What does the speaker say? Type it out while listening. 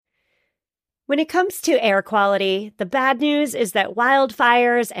When it comes to air quality, the bad news is that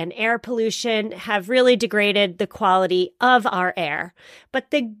wildfires and air pollution have really degraded the quality of our air.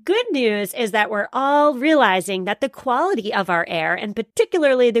 But the good news is that we're all realizing that the quality of our air, and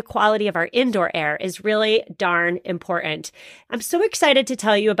particularly the quality of our indoor air, is really darn important. I'm so excited to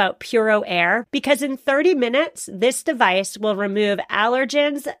tell you about Puro Air because in 30 minutes, this device will remove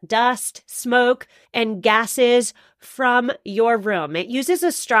allergens, dust, smoke, and gases from your room. It uses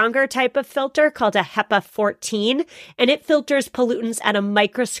a stronger type of filter called a HEPA 14, and it filters pollutants at a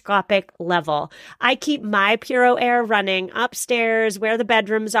microscopic level. I keep my Puro Air running upstairs where the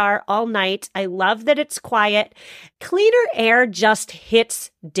bedrooms are all night. I love that it's quiet. Cleaner air just hits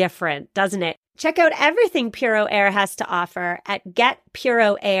different, doesn't it? Check out everything Puro Air has to offer at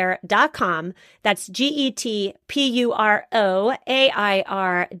getpuroair.com. That's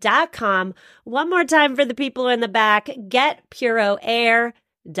GETPUROAIR.com. One more time for the people in the back,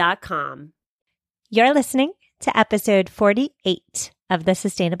 getpuroair.com. You're listening to episode 48 of the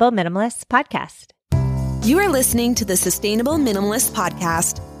Sustainable Minimalist Podcast. You are listening to the Sustainable Minimalist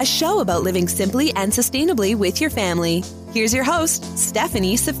Podcast, a show about living simply and sustainably with your family. Here's your host,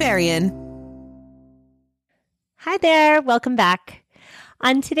 Stephanie Seferian. Hi there, welcome back.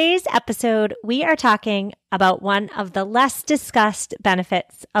 On today's episode, we are talking about one of the less discussed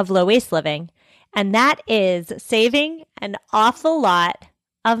benefits of low-waste living, and that is saving an awful lot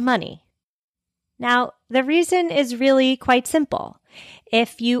of money. Now, the reason is really quite simple.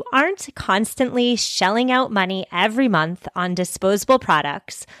 If you aren't constantly shelling out money every month on disposable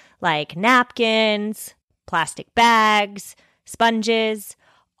products like napkins, plastic bags, sponges,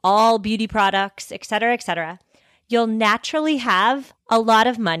 all beauty products, etc., you'll naturally have a lot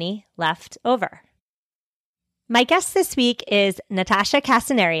of money left over. My guest this week is Natasha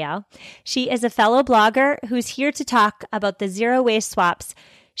Casenario. She is a fellow blogger who's here to talk about the zero waste swaps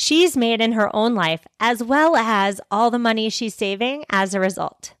she's made in her own life, as well as all the money she's saving as a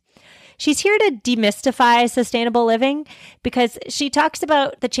result. She's here to demystify sustainable living because she talks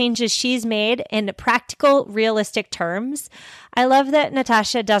about the changes she's made in practical, realistic terms. I love that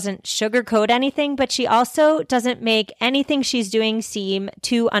Natasha doesn't sugarcoat anything, but she also doesn't make anything she's doing seem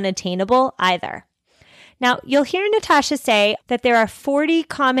too unattainable either. Now, you'll hear Natasha say that there are 40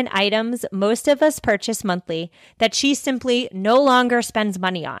 common items most of us purchase monthly that she simply no longer spends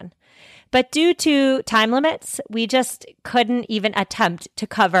money on. But due to time limits, we just couldn't even attempt to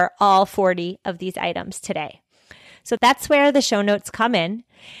cover all 40 of these items today. So that's where the show notes come in,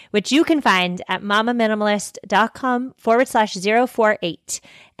 which you can find at mamaminimalist.com/048,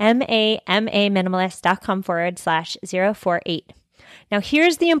 mamaminimalist.com/048. Now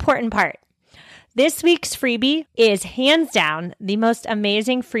here's the important part. This week's freebie is hands down the most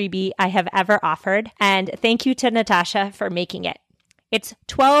amazing freebie I have ever offered, and thank you to Natasha for making it. It's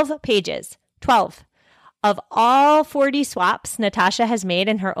 12 pages, 12, of all 40 swaps Natasha has made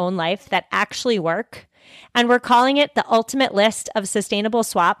in her own life that actually work. And we're calling it the ultimate list of sustainable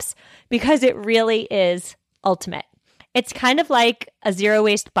swaps because it really is ultimate. It's kind of like a zero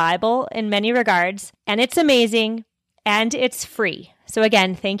waste Bible in many regards, and it's amazing and it's free. So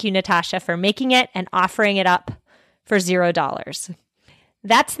again, thank you, Natasha, for making it and offering it up for $0.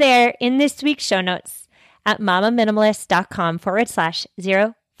 That's there in this week's show notes at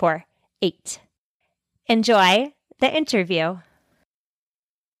mamaminimalist.com/048. Enjoy the interview.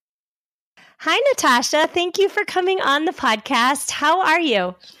 Hi, Natasha. Thank you for coming on the podcast. How are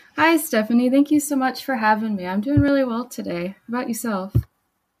you? Hi, Stephanie. Thank you so much for having me. I'm doing really well today. How about yourself?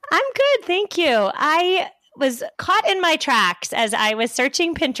 I'm good. Thank you. I was caught in my tracks as I was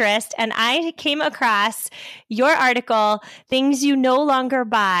searching Pinterest and I came across your article, Things You No Longer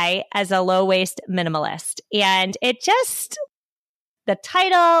Buy as a Low Waste Minimalist. And it just, the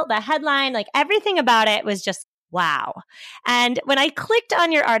title, the headline, like everything about it was just wow. And when I clicked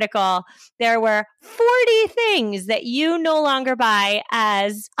on your article, there were 40 things that you no longer buy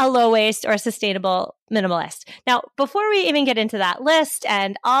as a low waste or sustainable minimalist. Now, before we even get into that list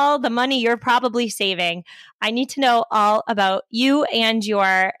and all the money you're probably saving, I need to know all about you and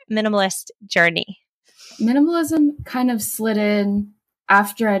your minimalist journey. Minimalism kind of slid in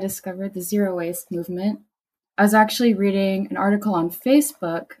after I discovered the zero waste movement. I was actually reading an article on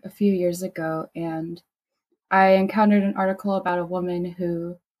Facebook a few years ago, and I encountered an article about a woman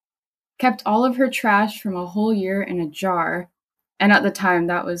who kept all of her trash from a whole year in a jar. And at the time,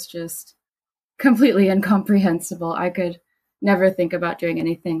 that was just completely incomprehensible. I could never think about doing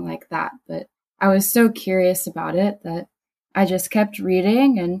anything like that. But I was so curious about it that I just kept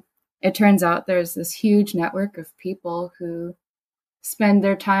reading. And it turns out there's this huge network of people who spend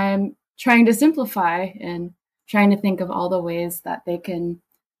their time trying to simplify and trying to think of all the ways that they can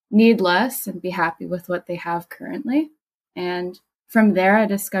need less and be happy with what they have currently. And from there, I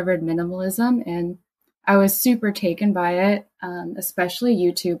discovered minimalism, and I was super taken by it, especially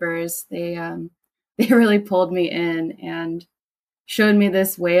YouTubers. They really pulled me in and showed me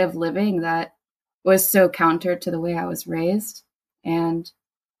this way of living that was so counter to the way I was raised. And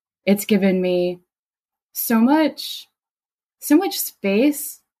it's given me so much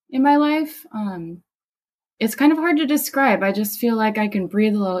space in my life. It's kind of hard to describe. I just feel like I can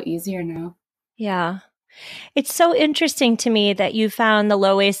breathe a little easier now. Yeah. It's so interesting to me that you found the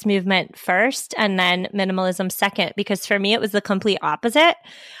low waste movement first and then minimalism second, because for me, it was the complete opposite.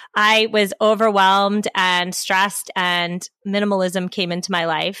 I was overwhelmed and stressed, and minimalism came into my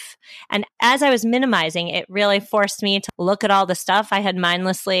life. And as I was minimizing, it really forced me to look at all the stuff I had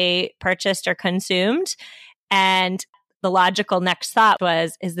mindlessly purchased or consumed. And the logical next thought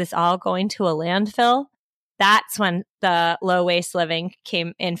was, is this all going to a landfill? That's when the low waste living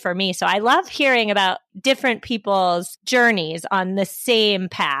came in for me. So I love hearing about different people's journeys on the same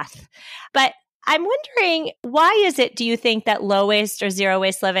path. But I'm wondering, why is it, do you think, that low waste or zero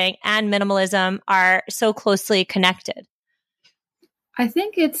waste living and minimalism are so closely connected? I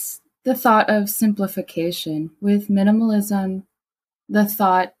think it's the thought of simplification. With minimalism, the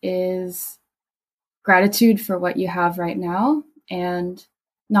thought is gratitude for what you have right now and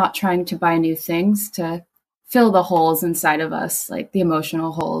not trying to buy new things to fill the holes inside of us, like the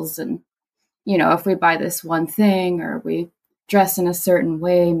emotional holes. And, if we buy this one thing or we dress in a certain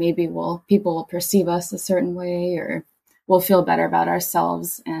way, maybe people will perceive us a certain way, or we'll feel better about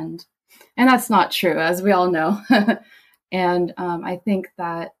ourselves. And that's not true, as we all know. And I think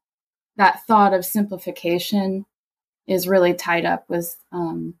that thought of simplification is really tied up with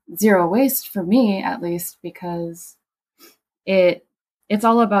zero waste for me, at least, because it's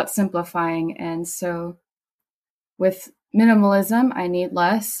all about simplifying. And so with minimalism, I need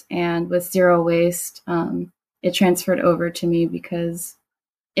less, and with zero waste, it transferred over to me because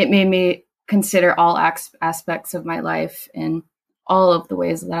it made me consider all aspects of my life and all of the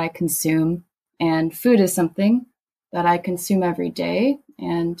ways that I consume. And food is something that I consume every day,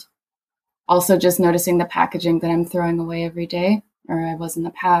 and also just noticing the packaging that I'm throwing away every day, or I was in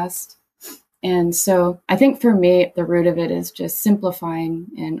the past. And so I think for me, the root of it is just simplifying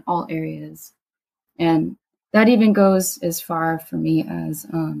in all areas. And that even goes as far for me as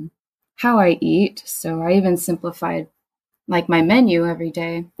how I eat. So I even simplified like my menu every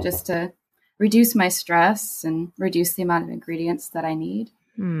day just to reduce my stress and reduce the amount of ingredients that I need.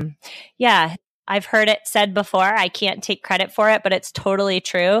 Yeah. I've heard it said before. I can't take credit for it, but it's totally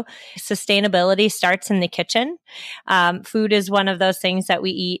true. Sustainability starts in the kitchen. Food is one of those things that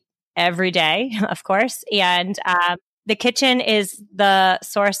we eat every day, of course. And the kitchen is the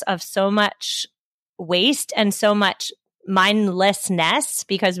source of so much waste and so much mindlessness,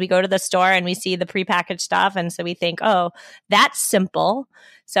 because we go to the store and we see the prepackaged stuff. And so we think, oh, that's simple.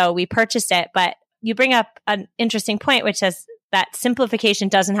 So we purchase it. But you bring up an interesting point, which is that simplification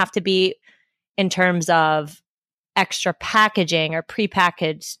doesn't have to be in terms of extra packaging or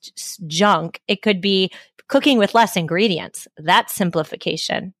prepackaged junk. It could be cooking with less ingredients. That's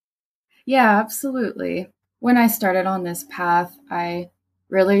simplification. Yeah, absolutely. When I started on this path, I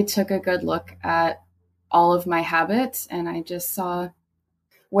really took a good look at all of my habits, and I just saw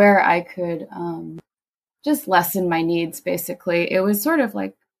where I could just lessen my needs, basically. It was sort of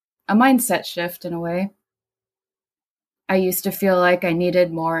like a mindset shift in a way. I used to feel like I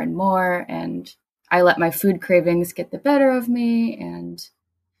needed more and more, and I let my food cravings get the better of me, and,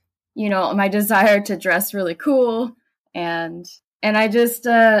 my desire to dress really cool. And I just,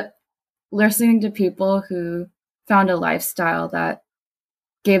 listening to people who found a lifestyle that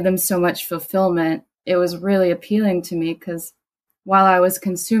gave them so much fulfillment, it was really appealing to me, because while I was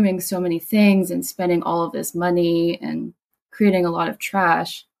consuming so many things and spending all of this money and creating a lot of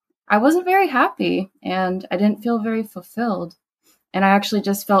trash, I wasn't very happy and I didn't feel very fulfilled. And I actually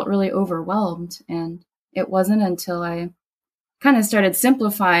just felt really overwhelmed. And it wasn't until I kind of started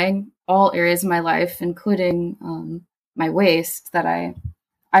simplifying all areas of my life, including my waste, that I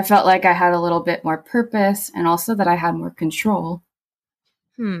felt like I had a little bit more purpose, and also that I had more control.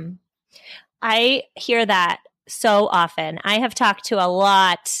 I hear that so often. I have talked to a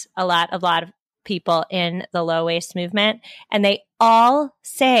lot of people in the low waste movement, and they all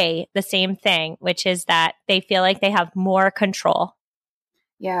say the same thing, which is that they feel like they have more control.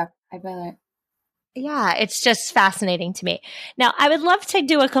 Yeah, I bet. Yeah, it's just fascinating to me. Now, I would love to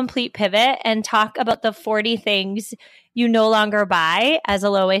do a complete pivot and talk about the 40 things you no longer buy as a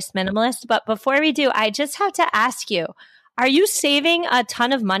low waste minimalist. But before we do, I just have to ask you, are you saving a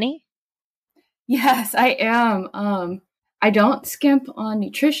ton of money? Yes, I am. I don't skimp on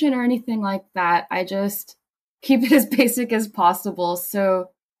nutrition or anything like that. I just keep it as basic as possible.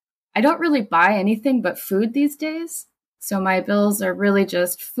 So I don't really buy anything but food these days. So my bills are really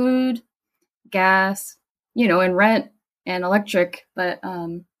just food, gas, and rent and electric. But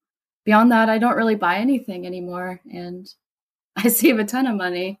beyond that, I don't really buy anything anymore. And I save a ton of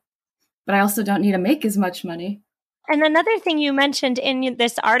money, but I also don't need to make as much money. And another thing you mentioned in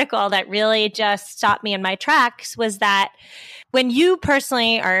this article that really just stopped me in my tracks was that when you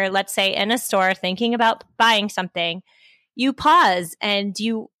personally are, let's say, in a store thinking about buying something, you pause and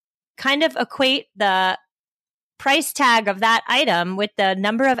you kind of equate the price tag of that item with the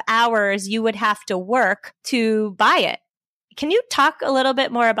number of hours you would have to work to buy it. Can you talk a little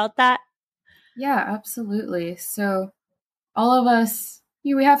bit more about that? Yeah, absolutely. So all of us,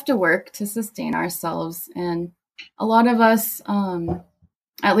 we have to work to sustain ourselves. And a lot of us,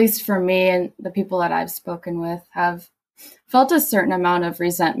 at least for me and the people that I've spoken with, have felt a certain amount of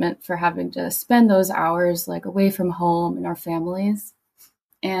resentment for having to spend those hours like away from home and our families.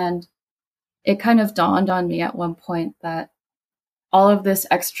 And it kind of dawned on me at one point that all of this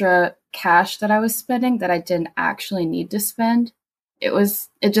extra cash that I was spending that I didn't actually need to spend,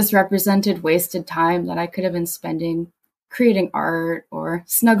 it just represented wasted time that I could have been spending creating art or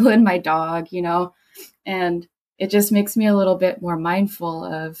snuggling my dog, and it just makes me a little bit more mindful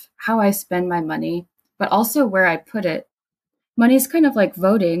of how I spend my money, but also where I put it. Money's kind of like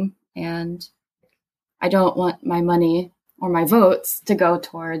voting, and I don't want my money or my votes to go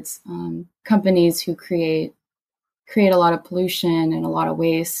towards companies who create a lot of pollution and a lot of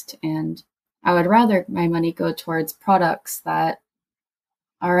waste. And I would rather my money go towards products that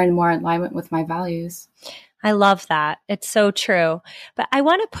are in more alignment with my values. I love that. It's so true. But I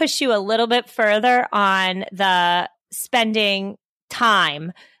want to push you a little bit further on the spending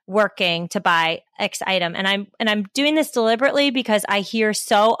time working to buy X item. And I'm doing this deliberately because I hear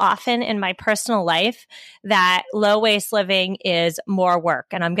so often in my personal life that low waste living is more work.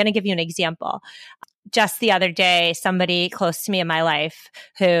 And I'm going to give you an example. Just the other day, somebody close to me in my life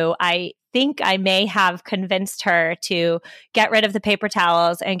who I think I may have convinced her to get rid of the paper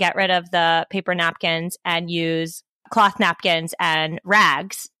towels and get rid of the paper napkins and use cloth napkins and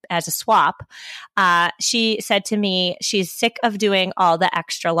rags as a swap. She said to me, she's sick of doing all the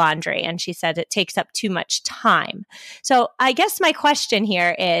extra laundry. And she said it takes up too much time. So I guess my question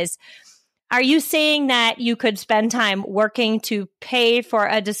here is, are you saying that you could spend time working to pay for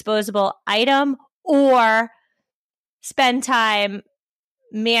a disposable item or spend time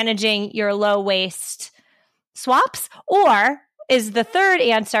managing your low waste swaps? Or is the third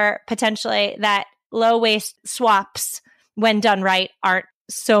answer potentially that low waste swaps, when done right, aren't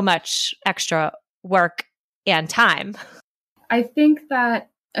so much extra work and time? I think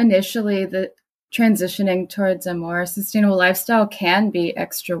that initially the transitioning towards a more sustainable lifestyle can be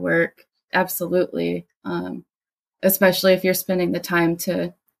extra work. Absolutely. Especially if you're spending the time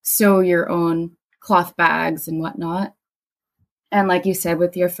to sew your own cloth bags and whatnot. And like you said,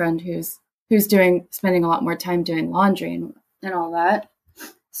 with your friend who's spending a lot more time doing laundry and all that.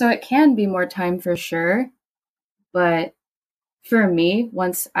 So it can be more time for sure. But for me,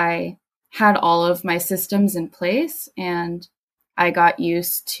 once I had all of my systems in place and I got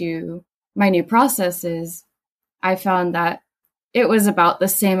used to my new processes, I found that it was about the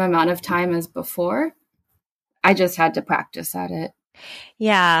same amount of time as before. I just had to practice at it.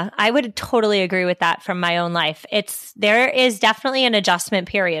 Yeah, I would totally agree with that from my own life. There is definitely an adjustment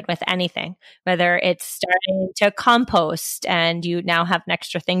period with anything, whether it's starting to compost and you now have an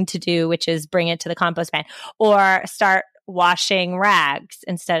extra thing to do, which is bring it to the compost bin, or start washing rags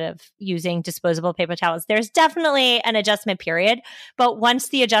instead of using disposable paper towels. There's definitely an adjustment period, but once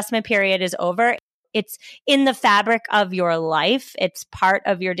the adjustment period is over, it's in the fabric of your life. It's part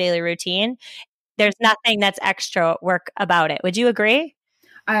of your daily routine. There's nothing that's extra work about it. Would you agree?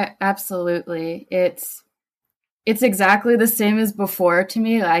 Absolutely. It's exactly the same as before to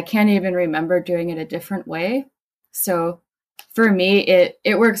me. I can't even remember doing it a different way. So for me,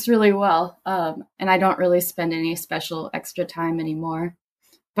 it works really well. And I don't really spend any special extra time anymore.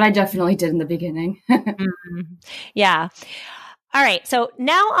 But I definitely did in the beginning. Mm-hmm. Yeah. All right. So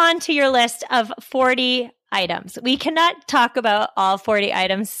now on to your list of 40 items. We cannot talk about all 40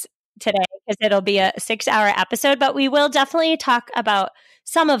 items today because it'll be a 6-hour episode, but we will definitely talk about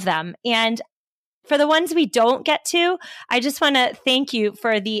some of them. And For the ones we don't get to, I just want to thank you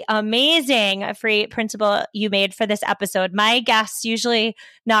for the amazing free printable you made for this episode. My guests usually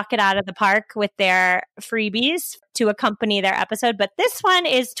knock it out of the park with their freebies to accompany their episode, but this one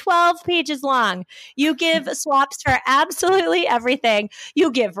is 12 pages long. You give swaps for absolutely everything.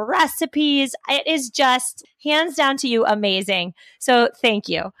 You give recipes. It is just hands down to you amazing. So thank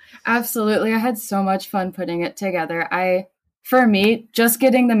you. Absolutely. I had so much fun putting it together. For me, just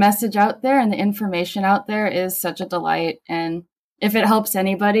getting the message out there and the information out there is such a delight. And if it helps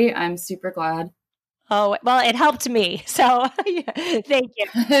anybody, I'm super glad. Oh, well, it helped me. So thank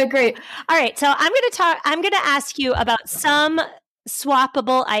you. Great. All right. So I'm going to ask you about some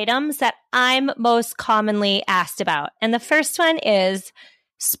swappable items that I'm most commonly asked about. And the first one is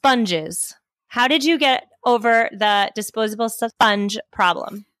sponges. How did you get over the disposable sponge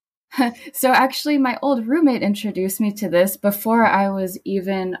problem? So actually, my old roommate introduced me to this before I was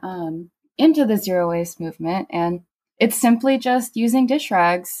even into the zero waste movement, and it's simply just using dish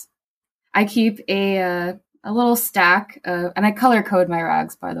rags. I keep a little stack and I color code my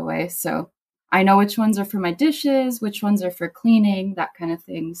rags, by the way, so I know which ones are for my dishes, which ones are for cleaning, that kind of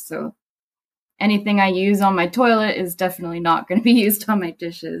thing. So anything I use on my toilet is definitely not going to be used on my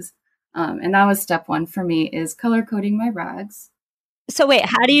dishes. And that was step one for me, is color coding my rags. So wait,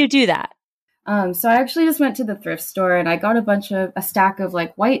 how do you do that? So I actually just went to the thrift store and I got a stack of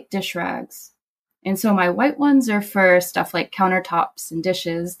like white dish rags. And so my white ones are for stuff like countertops and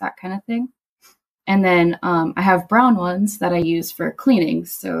dishes, that kind of thing. And then I have brown ones that I use for cleaning,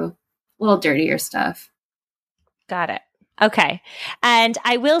 so a little dirtier stuff. Got it. Okay. And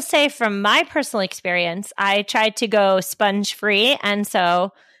I will say from my personal experience, I tried to go sponge free. And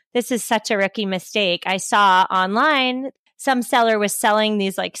so this is such a rookie mistake. I saw online some seller was selling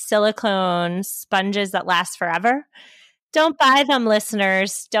these like silicone sponges that last forever. Don't buy them,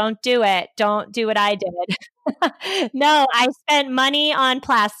 listeners. Don't do it. Don't do what I did. No, I spent money on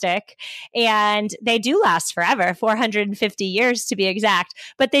plastic and they do last forever, 450 years to be exact,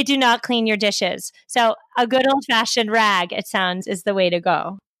 but they do not clean your dishes. So a good old fashioned rag, it sounds, is the way to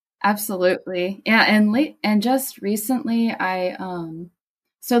go. Absolutely. Yeah. And just recently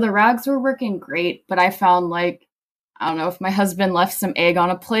so the rags were working great, but I found I don't know, if my husband left some egg on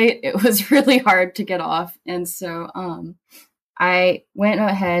a plate, it was really hard to get off. And so I went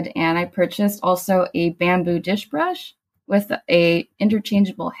ahead and I purchased also a bamboo dish brush with a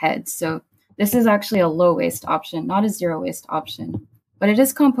interchangeable head. So this is actually a low waste option, not a zero waste option, but it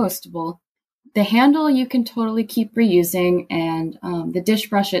is compostable. The handle you can totally keep reusing, and the dish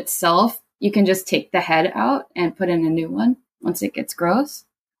brush itself, you can just take the head out and put in a new one once it gets gross.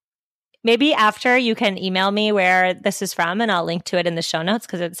 Maybe after you can email me where this is from and I'll link to it in the show notes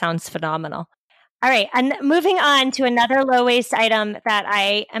because it sounds phenomenal. All right. And moving on to another low waste item that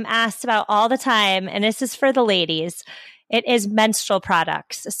I am asked about all the time, and this is for the ladies. It is menstrual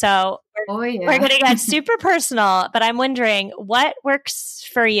products. So we're going to get super personal, but I'm wondering what works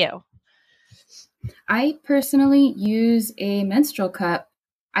for you? I personally use a menstrual cup.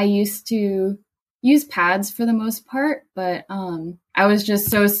 I used to use pads for the most part, but I was just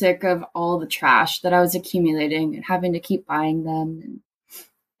so sick of all the trash that I was accumulating and having to keep buying them. And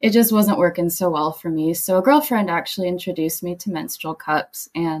it just wasn't working so well for me. So a girlfriend actually introduced me to menstrual cups,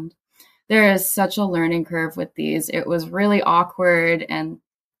 and there is such a learning curve with these. It was really awkward, and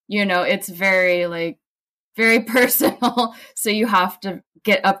it's very personal. So you have to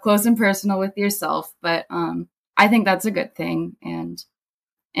get up close and personal with yourself. But I think that's a good thing. And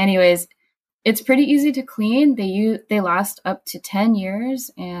anyways, it's pretty easy to clean. They last up to 10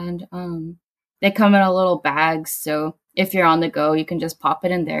 years, and they come in a little bag. So if you're on the go, you can just pop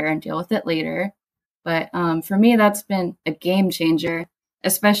it in there and deal with it later. But for me, that's been a game changer,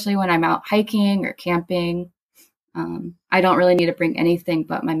 especially when I'm out hiking or camping. I don't really need to bring anything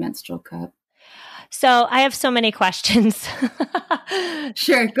but my menstrual cup. So I have so many questions.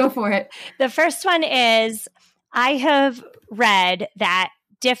 Sure, go for it. The first one is, I have read that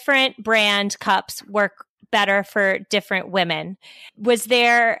different brand cups work better for different women. Was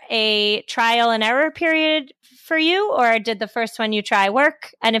there a trial and error period for you, or did the first one you try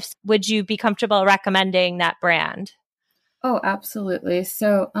work? And would you be comfortable recommending that brand? Oh, absolutely.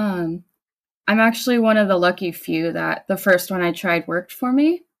 So I'm actually one of the lucky few that the first one I tried worked for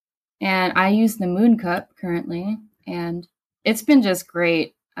me. And I use the Moon Cup currently, and it's been just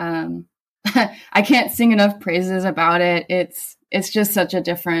great. I can't sing enough praises about it. It's just such a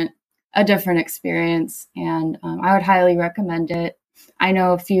different experience, and I would highly recommend it. I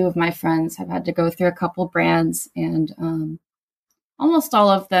know a few of my friends have had to go through a couple brands, and almost all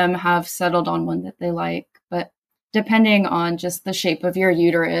of them have settled on one that they like. But depending on just the shape of your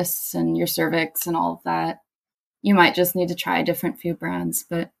uterus and your cervix and all of that, you might just need to try a different few brands.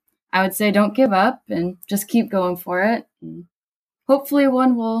 But I would say don't give up and just keep going for it. And hopefully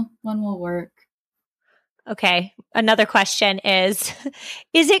one will work. Okay. Another question is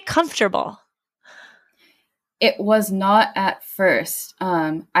it comfortable? It was not at first.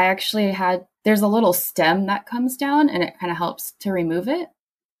 I actually there's a little stem that comes down and it kind of helps to remove it.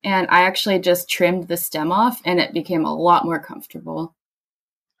 And I actually just trimmed the stem off and it became a lot more comfortable.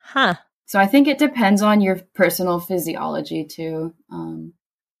 Huh. So I think it depends on your personal physiology too.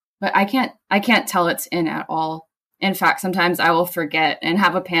 But I can't tell it's in at all. In fact, sometimes I will forget and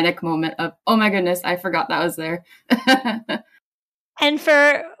have a panic moment of, oh my goodness, I forgot that was there. And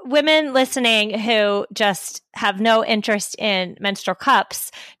for women listening who just have no interest in menstrual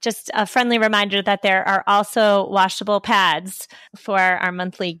cups, just a friendly reminder that there are also washable pads for our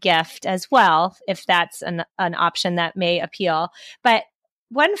monthly gift as well, if that's an option that may appeal. But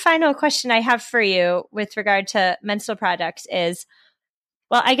one final question I have for you with regard to menstrual products is,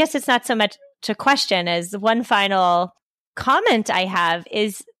 well, I guess it's not so much a question as one final comment I have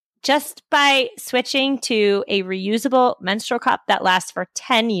is, just by switching to a reusable menstrual cup that lasts for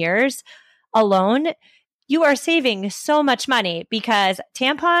 10 years alone, you are saving so much money because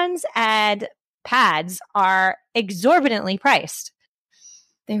tampons and pads are exorbitantly priced.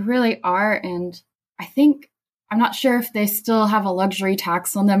 They really are. And I'm not sure if they still have a luxury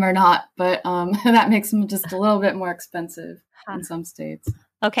tax on them or not, but that makes them just a little bit more expensive in some states.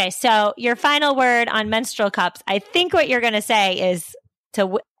 Okay. So your final word on menstrual cups, I think what you're going to say is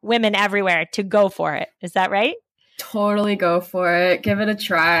to women everywhere to go for it. Is that right? Totally go for it. Give it a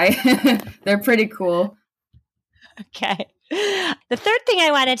try. They're pretty cool. Okay. The third thing I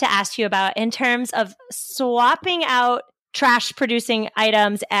wanted to ask you about in terms of swapping out trash producing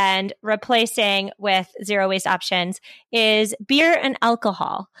items and replacing with zero waste options is beer and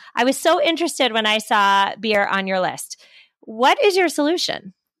alcohol. I was so interested when I saw beer on your list. What is your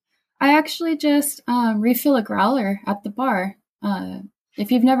solution? I actually just refill a growler at the bar. If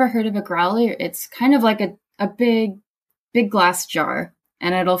you've never heard of a growler, it's kind of like a big glass jar,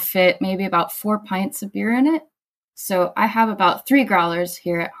 and it'll fit maybe about 4 pints of beer in it. So I have about 3 growlers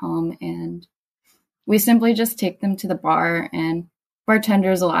here at home, and we simply just take them to the bar, and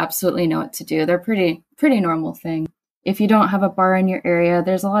bartenders will absolutely know what to do. They're pretty normal thing. If you don't have a bar in your area,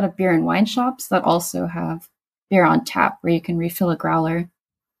 there's a lot of beer and wine shops that also have beer on tap where you can refill a growler.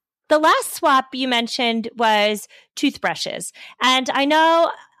 The last swap you mentioned was toothbrushes. And I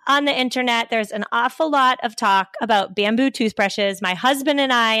know on the internet, there's an awful lot of talk about bamboo toothbrushes. My husband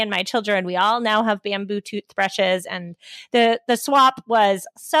and I and my children, we all now have bamboo toothbrushes. And the swap was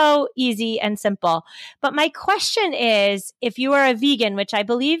so easy and simple. But my question is, if you are a vegan, which I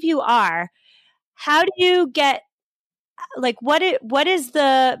believe you are, how do you get what is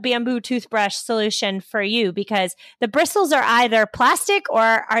the bamboo toothbrush solution for you? Because the bristles are either plastic or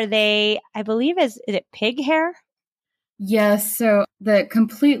are they, I believe, is it pig hair? Yes. So the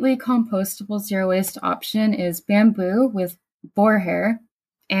completely compostable zero waste option is bamboo with boar hair.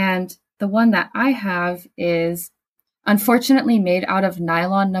 And the one that I have is unfortunately made out of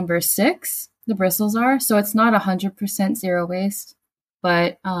nylon number 6. The bristles are, so it's not 100% zero waste.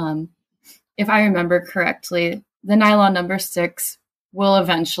 But if I remember correctly, the nylon number 6 will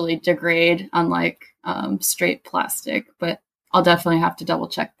eventually degrade, unlike straight plastic, but I'll definitely have to double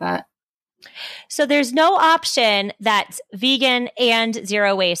check that. So there's no option that's vegan and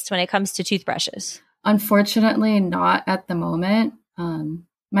zero waste when it comes to toothbrushes? Unfortunately, not at the moment.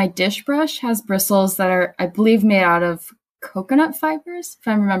 My dish brush has bristles that are, I believe, made out of coconut fibers, if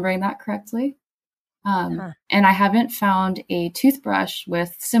I'm remembering that correctly. And I haven't found a toothbrush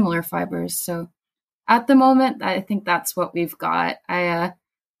with similar fibers, so at the moment, I think that's what we've got. I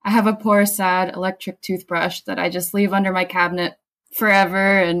have a poor, sad electric toothbrush that I just leave under my cabinet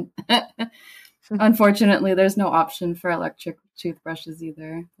forever. And unfortunately, there's no option for electric toothbrushes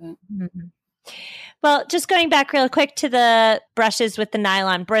either. But. Mm-hmm. Well, just going back real quick to the brushes with the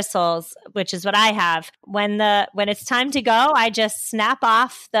nylon bristles, which is what I have. When it's time to go, I just snap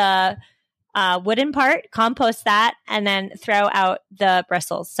off the wooden part, compost that, and then throw out the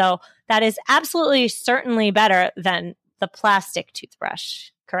bristles. So that is absolutely certainly better than the plastic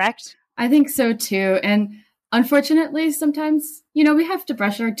toothbrush, correct? I think so too. And unfortunately, sometimes, we have to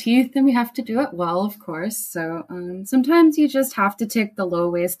brush our teeth and we have to do it well, of course. So sometimes you just have to take the low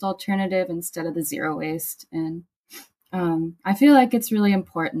waste alternative instead of the zero waste. And I feel like it's really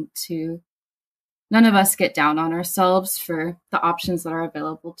important to none of us get down on ourselves for the options that are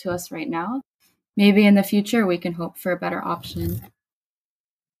available to us right now. Maybe in the future, we can hope for a better option.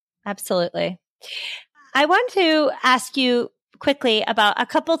 Absolutely. I want to ask you quickly about a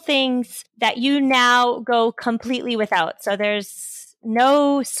couple things that you now go completely without. So there's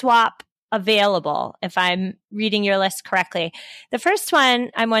no swap available, if I'm reading your list correctly. The first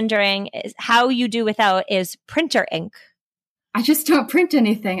one I'm wondering is how you do without is printer ink. I just don't print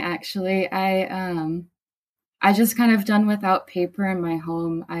anything, actually. I just kind of done without paper in my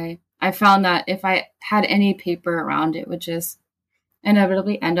home. I found that if I had any paper around, it would just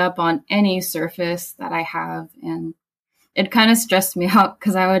inevitably end up on any surface that I have. And it kind of stressed me out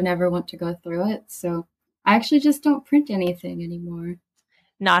because I would never want to go through it. So I actually just don't print anything anymore.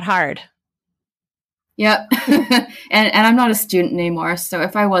 Not hard. Yep. and I'm not a student anymore. So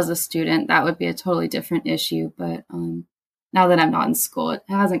if I was a student, that would be a totally different issue. But now that I'm not in school, it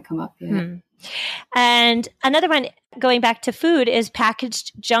hasn't come up yet. And another one, going back to food, is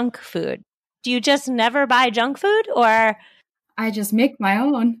packaged junk food. Do you just never buy junk food, or? I just make my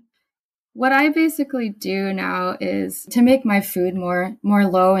own. What I basically do now is to make my food more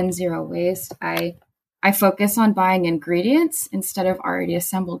low and zero waste. I focus on buying ingredients instead of already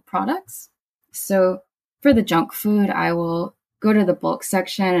assembled products. So for the junk food, I will go to the bulk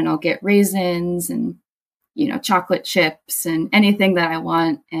section and I'll get raisins and chocolate chips and anything that I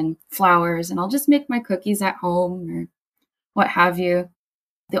want and flours, and I'll just make my cookies at home or what have you.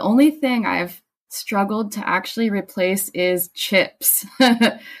 The only thing I've struggled to actually replace is chips.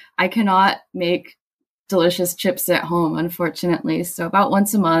 I cannot make delicious chips at home, unfortunately. So about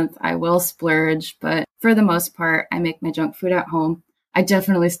once a month, I will splurge, but for the most part, I make my junk food at home. I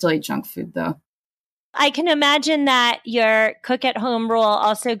definitely still eat junk food, though. I can imagine that your cook at home rule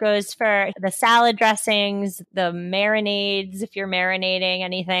also goes for the salad dressings, the marinades, if you're marinating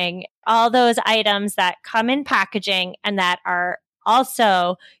anything, all those items that come in packaging and that are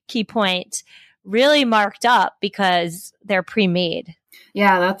also, key point, really marked up because they're pre-made.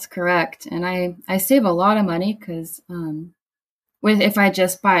 Yeah, that's correct. And I save a lot of money because if I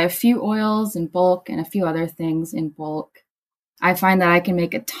just buy a few oils in bulk and a few other things in bulk, I find that I can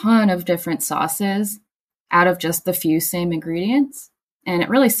make a ton of different sauces out of just the few same ingredients. And it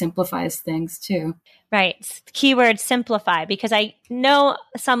really simplifies things too. Right. Keyword simplify, because I know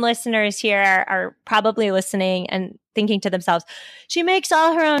some listeners here are probably listening and thinking to themselves, she makes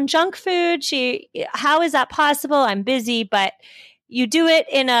all her own junk food. How is that possible? I'm busy, but you do it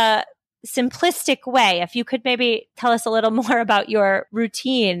in a simplistic way. If you could maybe tell us a little more about your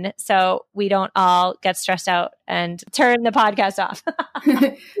routine so we don't all get stressed out and turn the podcast off.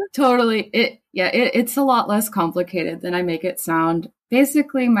 Totally. It's a lot less complicated than I make it sound.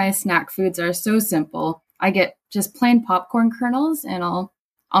 Basically, my snack foods are so simple. I get just plain popcorn kernels and I'll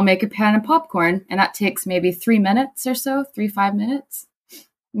make a pan of popcorn, and that takes maybe 3 minutes or so, 5 minutes.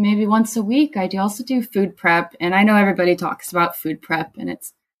 Maybe once a week. I also do food prep, and I know everybody talks about food prep, and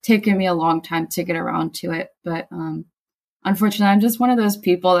it's taken me a long time to get around to it. But unfortunately, I'm just one of those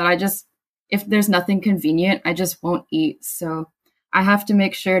people that if there's nothing convenient, I just won't eat. So I have to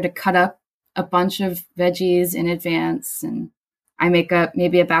make sure to cut up a bunch of veggies in advance, and I make up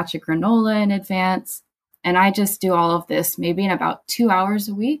maybe a batch of granola in advance. And I just do all of this maybe in about 2 hours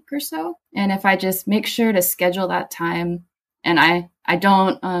a week or so. And if I just make sure to schedule that time and I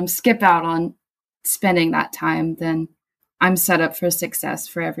don't skip out on spending that time, then I'm set up for success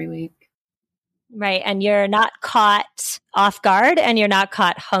for every week. Right. And you're not caught off guard and you're not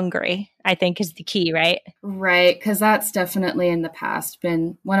caught hungry, I think is the key, right? Right. Because that's definitely in the past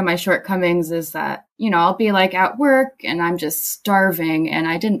been one of my shortcomings is that, I'll be like at work and I'm just starving and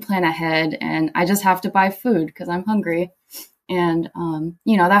I didn't plan ahead and I just have to buy food because I'm hungry. And,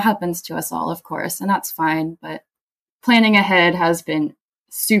 that happens to us all, of course, and that's fine. But planning ahead has been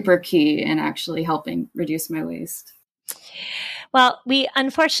super key in actually helping reduce my waste. Well, we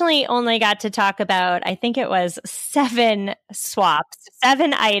unfortunately only got to talk about, I think it was 7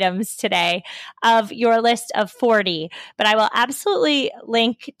 items today of your list of 40. But I will absolutely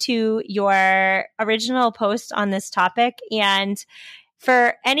link to your original post on this topic. And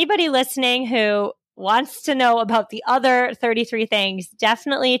for anybody listening who wants to know about the other 33 things,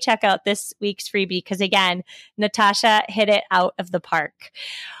 definitely check out this week's freebie because, again, Natasha hit it out of the park.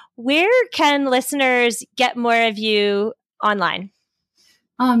 Where can listeners get more of you online?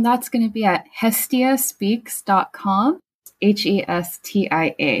 That's going to be at hestiaspeaks.com,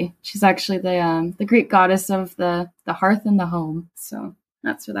 Hestia. She's actually the Greek goddess of the hearth and the home. So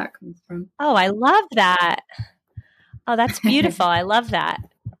that's where that comes from. Oh, I love that. Oh, that's beautiful. I love that.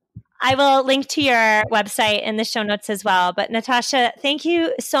 I will link to your website in the show notes as well. But Natasha, thank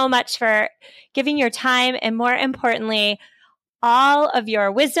you so much for giving your time and, more importantly, all of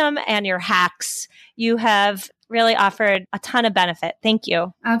your wisdom and your hacks. You have really offered a ton of benefit. Thank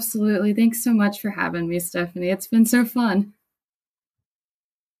you. Absolutely. Thanks so much for having me, Stephanie. It's been so fun.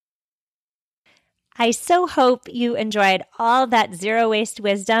 I so hope you enjoyed all that zero waste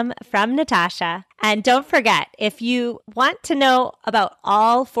wisdom from Natasha. And don't forget, if you want to know about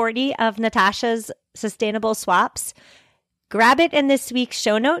all 40 of Natasha's sustainable swaps, grab it in this week's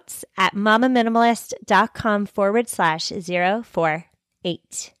show notes at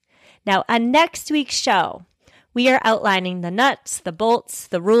mamaminimalist.com/048. Now, on next week's show, we are outlining the nuts, the bolts,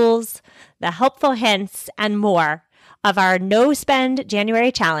 the rules, the helpful hints, and more of our No Spend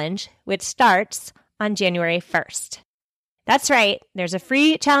January challenge, which starts on January 1st. That's right, there's a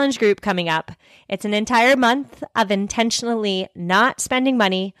free challenge group coming up. It's an entire month of intentionally not spending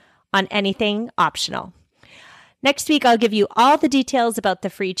money on anything optional. Next week, I'll give you all the details about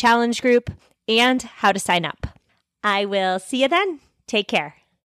the free challenge group and how to sign up. I will see you then. Take care.